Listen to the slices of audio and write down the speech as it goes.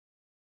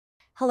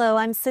Hello,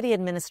 I'm City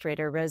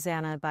Administrator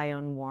Rosanna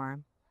Bayonne-Moore.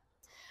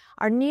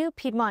 Our new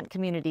Piedmont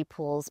Community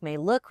Pools may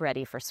look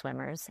ready for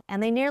swimmers,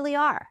 and they nearly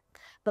are.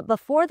 But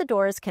before the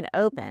doors can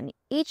open,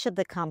 each of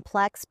the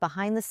complex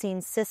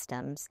behind-the-scenes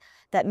systems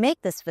that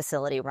make this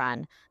facility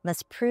run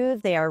must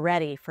prove they are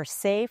ready for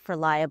safe,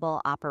 reliable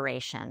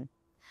operation.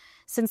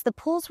 Since the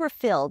pools were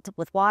filled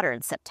with water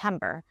in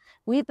September,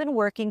 we've been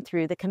working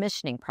through the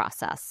commissioning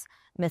process,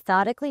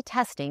 methodically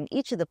testing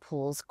each of the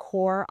pool's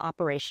core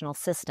operational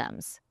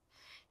systems.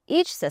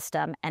 Each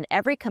system and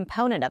every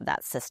component of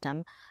that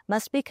system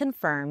must be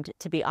confirmed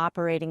to be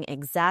operating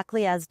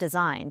exactly as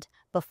designed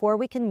before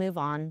we can move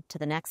on to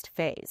the next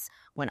phase,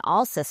 when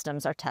all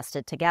systems are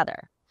tested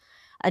together.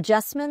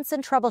 Adjustments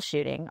and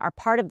troubleshooting are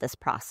part of this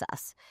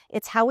process.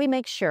 It's how we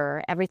make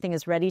sure everything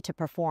is ready to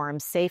perform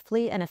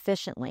safely and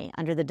efficiently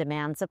under the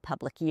demands of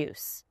public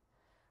use.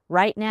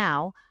 Right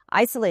now,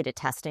 isolated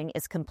testing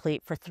is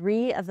complete for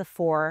 3 of the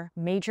 4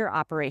 major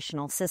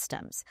operational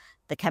systems: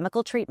 the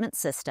chemical treatment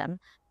system,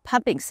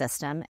 pumping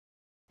system,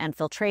 and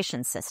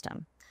filtration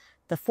system.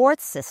 The 4th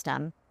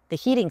system, the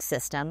heating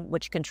system,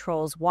 which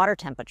controls water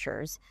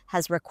temperatures,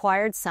 has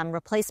required some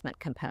replacement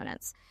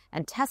components,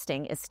 and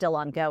testing is still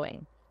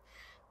ongoing.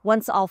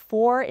 Once all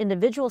 4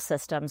 individual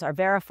systems are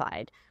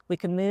verified, we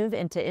can move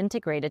into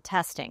integrated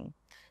testing.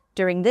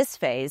 During this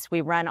phase,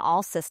 we run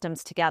all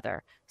systems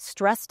together,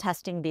 stress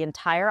testing the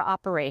entire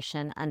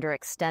operation under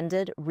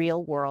extended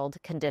real-world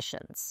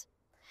conditions.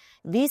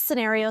 These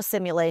scenario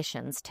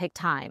simulations take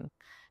time,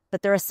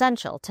 but they're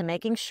essential to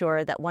making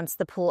sure that once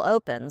the pool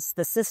opens,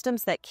 the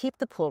systems that keep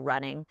the pool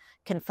running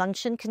can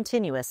function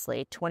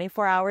continuously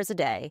 24 hours a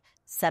day,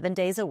 7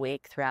 days a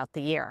week throughout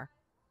the year.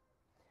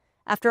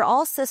 After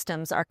all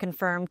systems are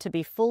confirmed to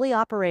be fully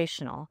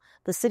operational,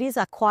 the city's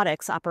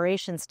aquatics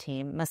operations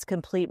team must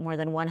complete more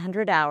than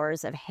 100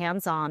 hours of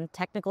hands-on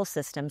technical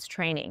systems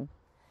training.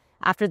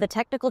 After the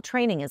technical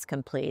training is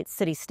complete,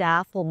 city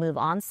staff will move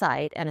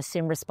on-site and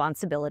assume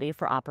responsibility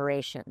for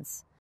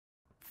operations.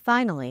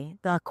 Finally,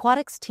 the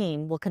aquatics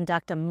team will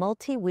conduct a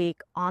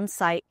multi-week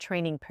on-site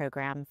training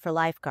program for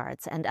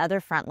lifeguards and other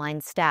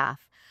frontline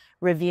staff,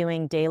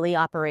 reviewing daily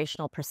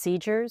operational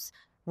procedures,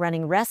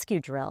 running rescue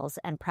drills,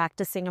 and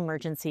practicing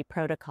emergency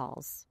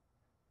protocols.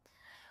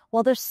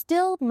 While there's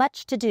still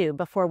much to do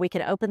before we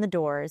can open the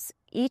doors,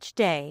 each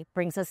day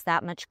brings us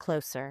that much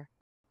closer.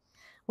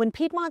 When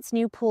Piedmont's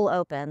new pool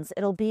opens,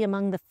 it'll be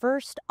among the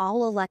first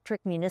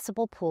all-electric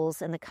municipal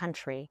pools in the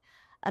country,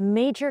 a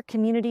major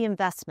community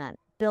investment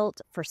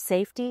built for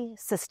safety,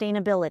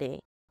 sustainability,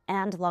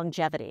 and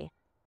longevity.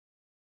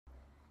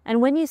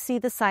 And when you see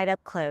the site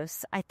up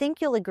close, I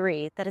think you'll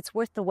agree that it's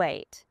worth the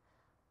wait.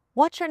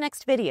 Watch our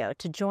next video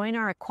to join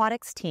our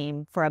aquatics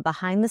team for a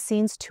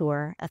behind-the-scenes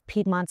tour of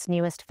Piedmont's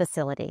newest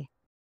facility.